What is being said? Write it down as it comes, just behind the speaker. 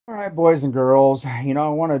All right, boys and girls, I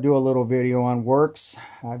want to do a little video on Werks.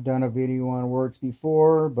 I've done a video on Werks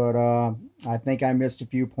before, but I think I missed a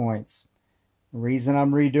few points. The reason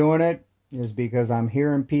I'm redoing it is because I'm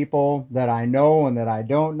hearing people that I know and that I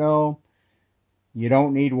don't know. You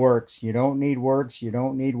don't need Werks. You don't need Werks. You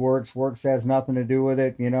don't need Werks. Werks has nothing to do with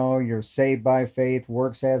it. You're saved by faith.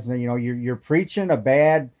 Werks has, you're preaching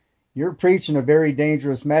you're preaching a very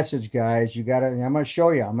dangerous message, guys. I'm going to show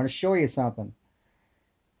you. I'm going to show you something.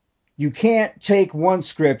 You can't take one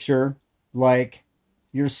scripture like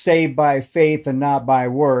you're saved by faith and not by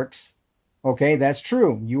works. Okay, that's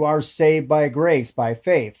true. You are saved by grace, by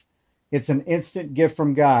faith. It's an instant gift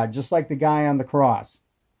from God, just like the guy on the cross.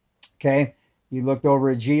 Okay, he looked over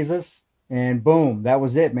at Jesus and boom, that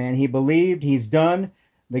was it, man. He believed, he's done.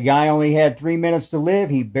 The guy only had 3 minutes to live.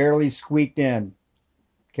 He barely squeaked in.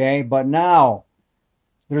 Okay, but now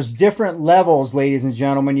there's different levels, ladies and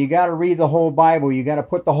gentlemen. You got to read the whole Bible. You got to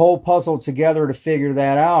put the whole puzzle together to figure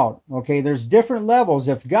that out. Okay, there's different levels.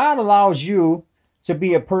 If God allows you to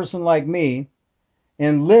be a person like me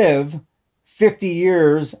and live 50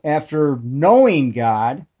 years after knowing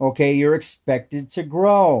God, okay, you're expected to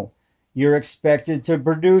grow. You're expected to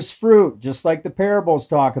produce fruit, just like the parables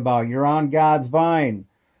talk about. You're on God's vine.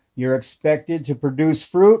 You're expected to produce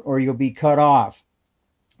fruit or you'll be cut off.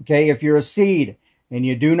 Okay, if you're a seed and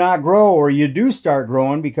you do not grow, or you do start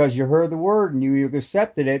growing because you heard the word and you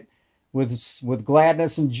accepted it with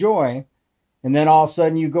gladness and joy, and then all of a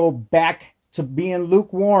sudden you go back to being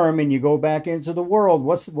lukewarm and you go back into the world.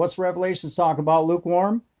 What's Revelations talk about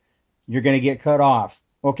lukewarm? You're going to get cut off.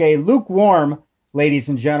 Okay, lukewarm, ladies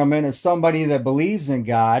and gentlemen, is somebody that believes in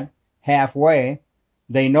God halfway.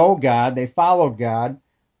 They know God, they followed God,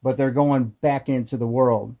 but they're going back into the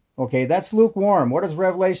world. Okay, that's lukewarm. What does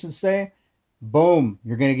Revelation say? Boom,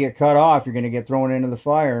 you're going to get cut off. You're going to get thrown into the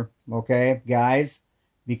fire. Okay, guys,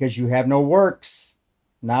 because you have no works.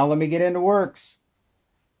 Now let me get into works.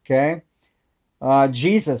 Okay,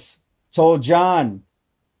 Jesus told John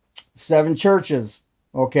 7 churches.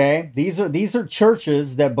 Okay, these are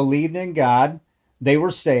churches that believed in God. They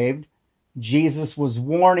were saved. Jesus was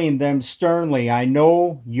warning them sternly. I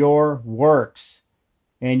know your works.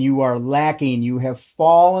 And you are lacking. You have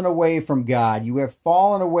fallen away from God. You have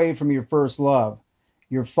fallen away from your first love.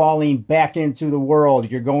 You're falling back into the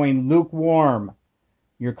world. You're going lukewarm.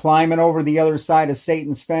 You're climbing over the other side of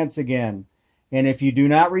Satan's fence again. And if you do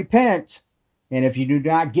not repent, and if you do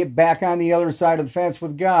not get back on the other side of the fence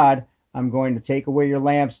with God, I'm going to take away your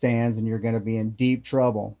lampstands and you're going to be in deep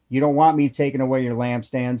trouble. You don't want me taking away your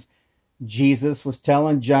lampstands. Jesus was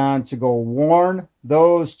telling John to go warn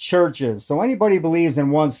those churches. So anybody who believes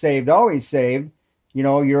in once saved, always saved,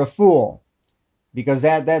 you're a fool. Because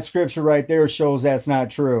that scripture right there shows that's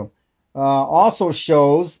not true. Also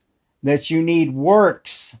shows that you need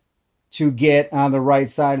works to get on the right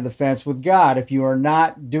side of the fence with God. If you are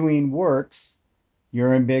not doing works,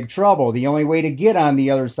 you're in big trouble. The only way to get on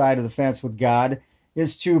the other side of the fence with God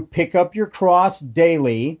is to pick up your cross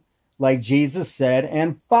daily, like Jesus said,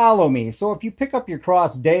 and follow me. So if you pick up your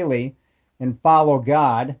cross daily and follow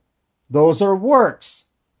God, those are works.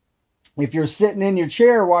 If you're sitting in your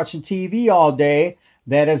chair watching TV all day,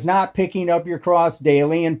 that is not picking up your cross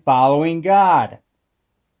daily and following God.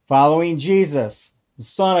 Following Jesus, the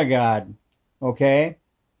Son of God. Okay?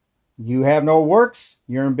 You have no works,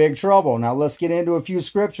 you're in big trouble. Now let's get into a few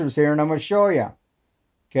scriptures here and I'm going to show you.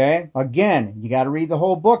 Okay, again, you got to read the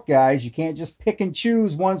whole book, guys. You can't just pick and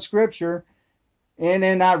choose one scripture and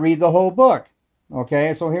then not read the whole book.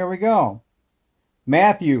 Okay, so here we go.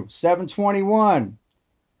 Matthew 7:21.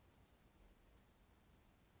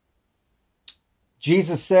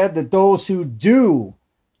 Jesus said that those who do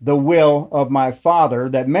the will of my Father,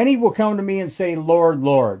 that many will come to me and say, Lord,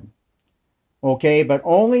 Lord. Okay, but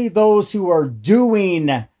only those who are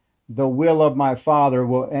doing the will of my Father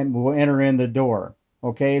will enter in the door.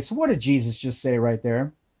 Okay, so what did Jesus just say right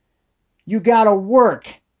there? You got to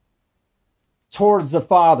work towards the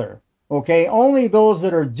Father. Okay, only those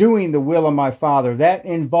that are doing the will of my Father. That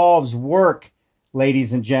involves work,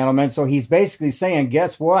 ladies and gentlemen. So he's basically saying,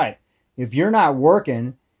 guess what? If you're not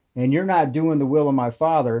working and you're not doing the will of my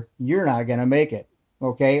Father, you're not going to make it.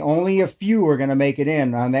 Okay, only a few are going to make it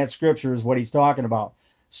in. On that scripture is what he's talking about.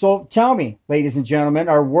 So tell me, ladies and gentlemen,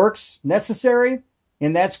 are works necessary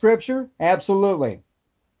in that scripture? Absolutely.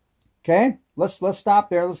 Okay, let's stop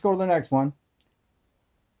there. Let's go to the next one.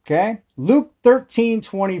 Okay, Luke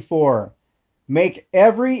 13:24. Make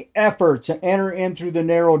every effort to enter in through the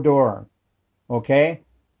narrow door. Okay,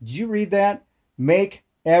 did you read that? Make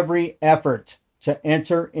every effort to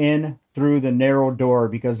enter in through the narrow door,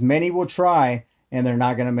 because many will try and they're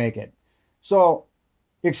not going to make it. So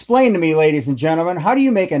Explain to me, ladies and gentlemen, how do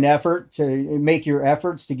you make an effort to make your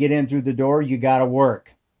efforts to get in through the door? You got to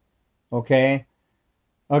work. Okay?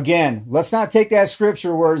 Again, let's not take that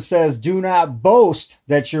scripture where it says, do not boast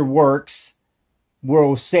that your works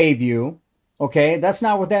will save you. Okay? That's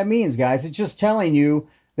not what that means, guys. It's just telling you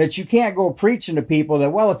that you can't go preaching to people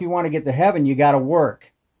that, well, if you want to get to heaven, you got to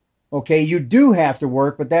work. Okay? You do have to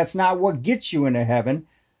work, but that's not what gets you into heaven.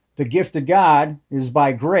 The gift of God is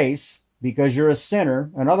by grace, because you're a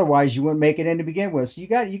sinner, and otherwise you wouldn't make it in to begin with. So you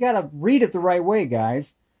got to read it the right way,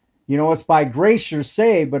 guys. You know, it's by grace you're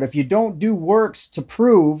saved, but if you don't do works to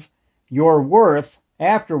prove your worth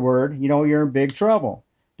afterward, you know, you're in big trouble.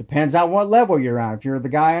 Depends on what level you're on. If you're the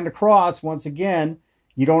guy on the cross, once again,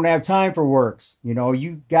 you don't have time for works. You know,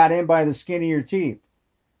 you got in by the skin of your teeth.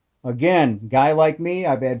 Again, guy like me,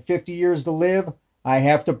 I've had 50 years to live. I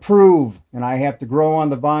have to prove, and I have to grow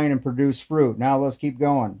on the vine and produce fruit. Now let's keep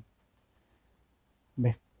going.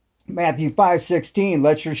 Matthew 5:16,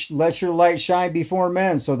 let your light shine before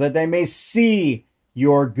men so that they may see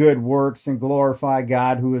your good works and glorify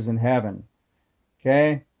God who is in heaven.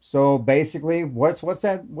 Okay? So basically, what's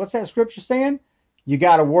that scripture saying? You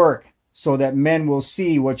got to work so that men will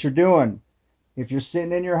see what you're doing. If you're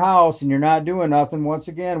sitting in your house and you're not doing nothing, once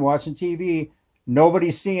again, watching TV,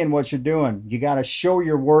 nobody's seeing what you're doing. You got to show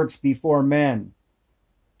your works before men.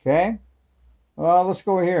 Okay? Well, let's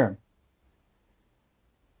go here.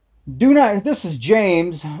 Do not, this is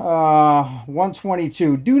James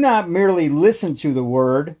 1:22. Do not merely listen to the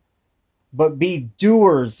word, but be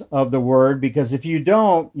doers of the word, because if you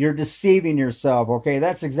don't, you're deceiving yourself. Okay,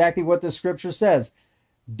 that's exactly what the scripture says.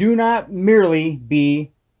 Do not merely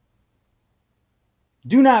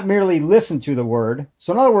listen to the word.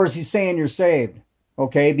 So in other words, he's saying you're saved,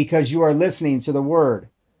 okay, because you are listening to the word.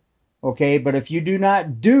 Okay, but if you're not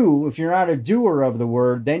a doer of the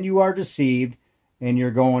word, then you are deceived and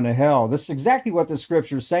you're going to hell. This is exactly what the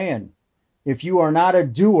scripture is saying. If you are not a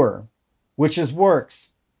doer, which is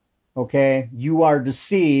works, okay, you are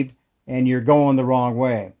deceived and you're going the wrong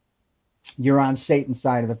way. You're on Satan's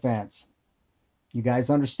side of the fence. You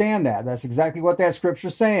guys understand that? That's exactly what that scripture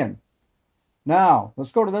is saying. Now,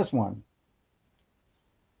 let's go to this one.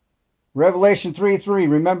 Revelation 3:3.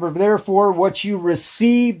 Remember, therefore, what you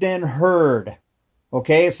received and heard.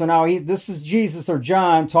 Okay, so now this is Jesus or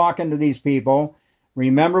John talking to these people.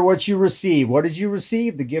 Remember what you received. What did you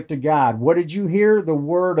receive? The gift of God. What did you hear? The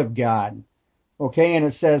word of God. Okay, and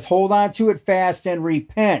it says, hold on to it fast and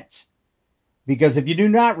repent. Because if you do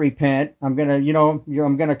not repent, I'm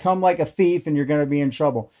gonna come like a thief and you're gonna be in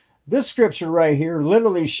trouble. This scripture right here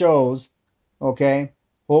literally shows, okay,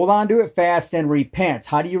 hold on to it fast and repent.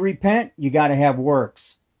 How do you repent? You got to have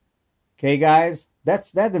works. Okay, guys,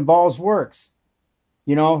 that involves works.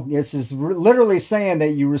 You know, this is literally saying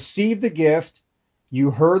that you received the gift,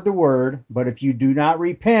 you heard the word, but if you do not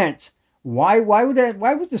repent, why would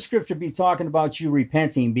the scripture be talking about you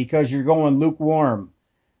repenting? Because you're going lukewarm.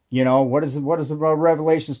 You know, what does the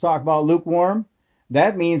Revelations talk about lukewarm?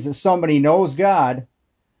 That means that somebody knows God,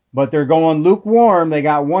 but they're going lukewarm. They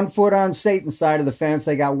got one foot on Satan's side of the fence.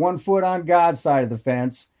 They got one foot on God's side of the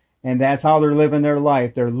fence. And that's how they're living their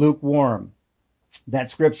life. They're lukewarm. That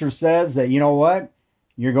scripture says that, you know what?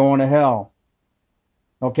 You're going to hell.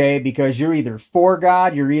 Okay, because you're either for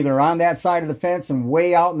God, you're either on that side of the fence and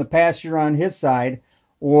way out in the pasture on his side,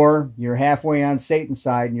 or you're halfway on Satan's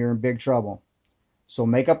side and you're in big trouble. So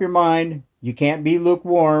make up your mind. You can't be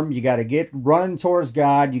lukewarm. You got to get running towards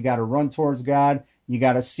God. You got to run towards God. You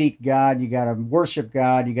got to seek God. You got to worship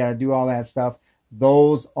God. You got to do all that stuff.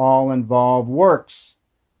 Those all involve works.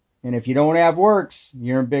 And if you don't have works,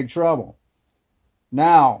 you're in big trouble.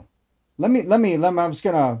 Now, I'm just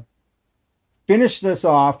going to finish this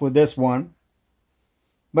off with this one.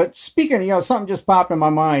 But speaking, something just popped in my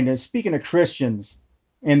mind. And speaking of Christians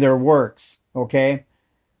and their works, okay?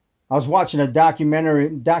 I was watching a documentary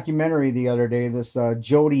the other day. This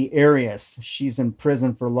Jodi Arias, she's in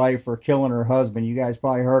prison for life for killing her husband. You guys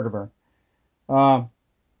probably heard of her. I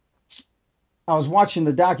was watching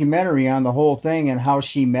the documentary on the whole thing and how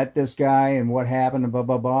she met this guy and what happened and blah,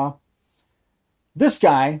 blah, blah. This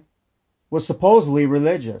guy was supposedly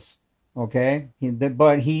religious, okay?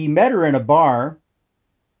 But he met her in a bar,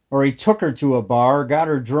 or he took her to a bar, got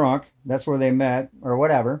her drunk. That's where they met, or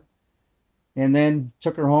whatever. And then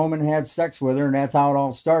took her home and had sex with her, and that's how it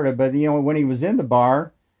all started. But when he was in the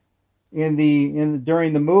bar, during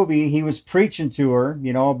the movie, he was preaching to her,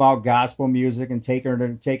 about gospel music and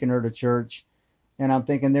taking her to church. And I'm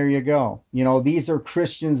thinking, there you go. These are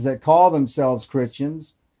Christians that call themselves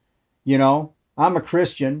Christians. I'm a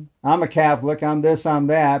Christian, I'm a Catholic, I'm this, I'm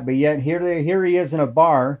that, but yet here he is in a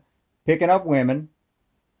bar picking up women,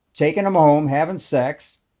 taking them home, having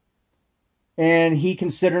sex, and he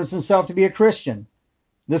considers himself to be a Christian.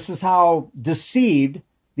 This is how deceived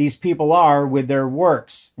these people are with their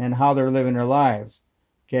works and how they're living their lives.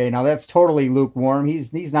 Okay, now that's totally lukewarm.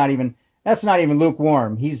 He's not even, that's not even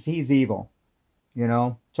lukewarm. He's evil, you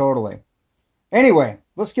know, totally. Anyway,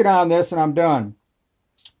 let's get on this and I'm done.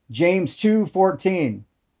 James 2:14.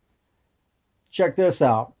 Check this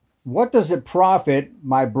out. What does it profit,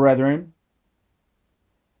 my brethren,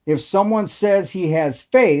 if someone says he has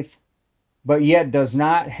faith, but yet does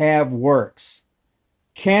not have works?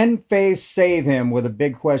 Can faith save him, with a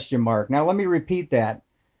big question mark? Now let me repeat that.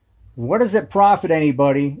 What does it profit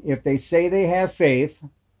anybody if they say they have faith,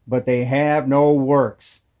 but they have no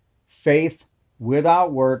works? Faith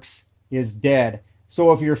without works is dead.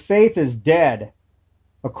 So if your faith is dead,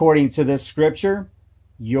 according to this scripture,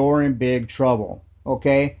 you're in big trouble.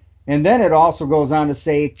 Okay? And then it also goes on to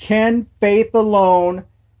say, can faith alone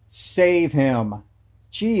save him?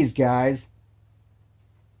 Jeez, guys.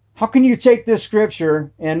 How can you take this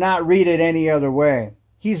scripture and not read it any other way?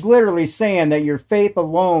 He's literally saying that your faith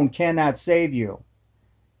alone cannot save you.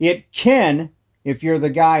 It can if you're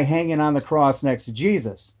the guy hanging on the cross next to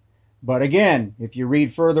Jesus. But again, if you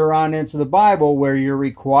read further on into the Bible where you're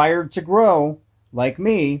required to grow, like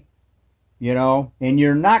me, you know, and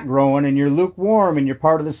you're not growing and you're lukewarm and you're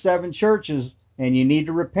part of the 7 churches and you need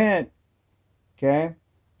to repent, okay?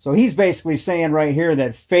 So he's basically saying right here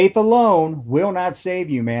that faith alone will not save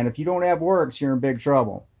you, man. If you don't have works, you're in big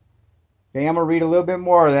trouble. Okay, I'm going to read a little bit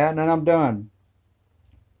more of that and then I'm done.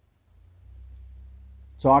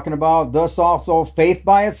 Talking about, thus also faith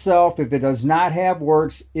by itself, if it does not have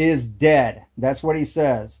works, is dead. That's what he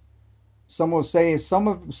says. Someone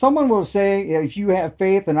will say, if you have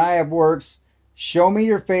faith and I have works, show me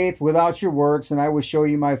your faith without your works, and I will show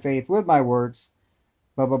you my faith with my works.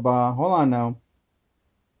 Blah, blah, blah. Hold on now.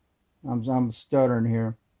 I'm stuttering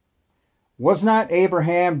here. Was not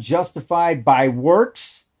Abraham justified by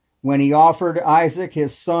works when he offered Isaac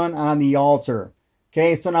his son on the altar?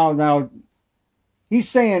 Okay, so now he's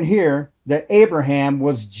saying here that Abraham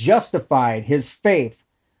was justified. His faith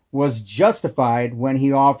was justified when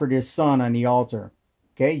he offered his son on the altar.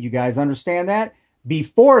 Okay, you guys understand that?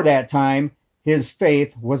 Before that time, his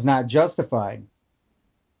faith was not justified.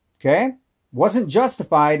 Okay? Wasn't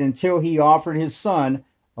justified until he offered his son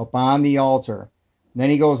upon the altar. And then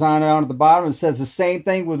he goes on down at the bottom and says the same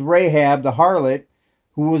thing with Rahab, the harlot,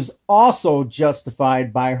 who was also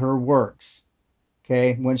justified by her works.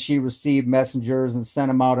 Okay, when she received messengers and sent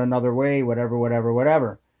them out another way,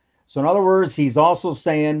 whatever. So in other words, he's also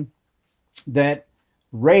saying that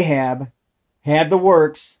Rahab had the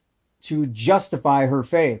works to justify her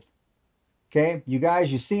faith. Okay, you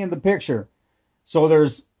guys, you see in the picture. So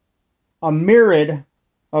there's a myriad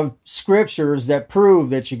of scriptures that prove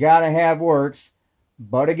that you got to have works.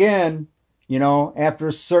 But again, you know, after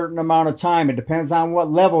a certain amount of time, it depends on what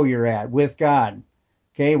level you're at with God.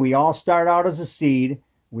 Okay, we all start out as a seed.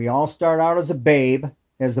 We all start out as a babe,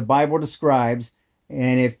 as the Bible describes.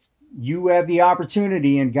 And if you have the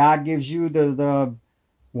opportunity and God gives you the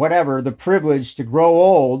privilege to grow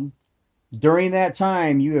old, during that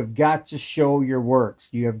time, you have got to show your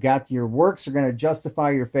works. Your works are going to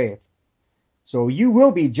justify your faith. So you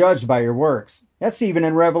will be judged by your works. That's even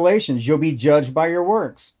in Revelations. You'll be judged by your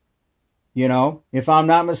works. You know, if I'm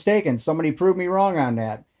not mistaken, somebody prove me wrong on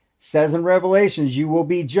that. It says in Revelations, you will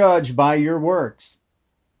be judged by your works.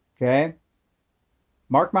 Okay?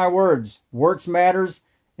 Mark my words. Works matters.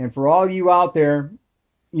 And for all you out there,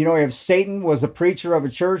 you know, if Satan was a preacher of a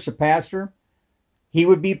church, a pastor, he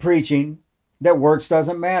would be preaching that works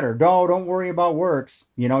doesn't matter. Don't worry about works.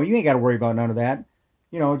 You know, you ain't got to worry about none of that.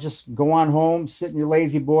 You know, just go on home, sit in your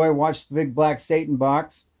lazy boy, watch the big black Satan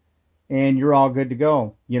box, and you're all good to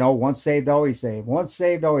go. You know, once saved, always saved. Once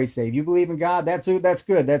saved, always saved. You believe in God, that's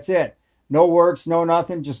good. That's it. No works, no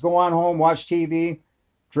nothing. Just go on home, watch TV,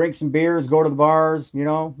 drink some beers, go to the bars, you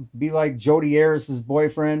know, be like Jody Harris's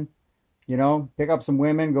boyfriend, you know, pick up some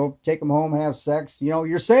women, go take them home, have sex. You know,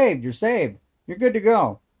 you're saved. You're saved. You're good to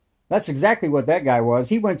go. That's exactly what that guy was.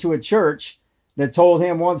 He went to a church that told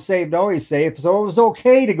him once saved, always saved. So it was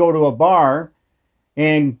okay to go to a bar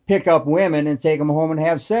and pick up women and take them home and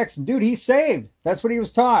have sex. Dude, he's saved. That's what he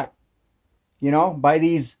was taught, you know, by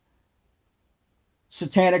these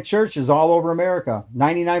satanic churches all over America.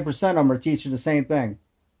 99% of them are teaching the same thing.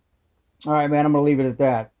 All right, man, I'm going to leave it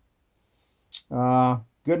at that.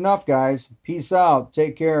 Good enough, guys. Peace out.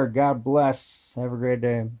 Take care. God bless. Have a great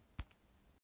day.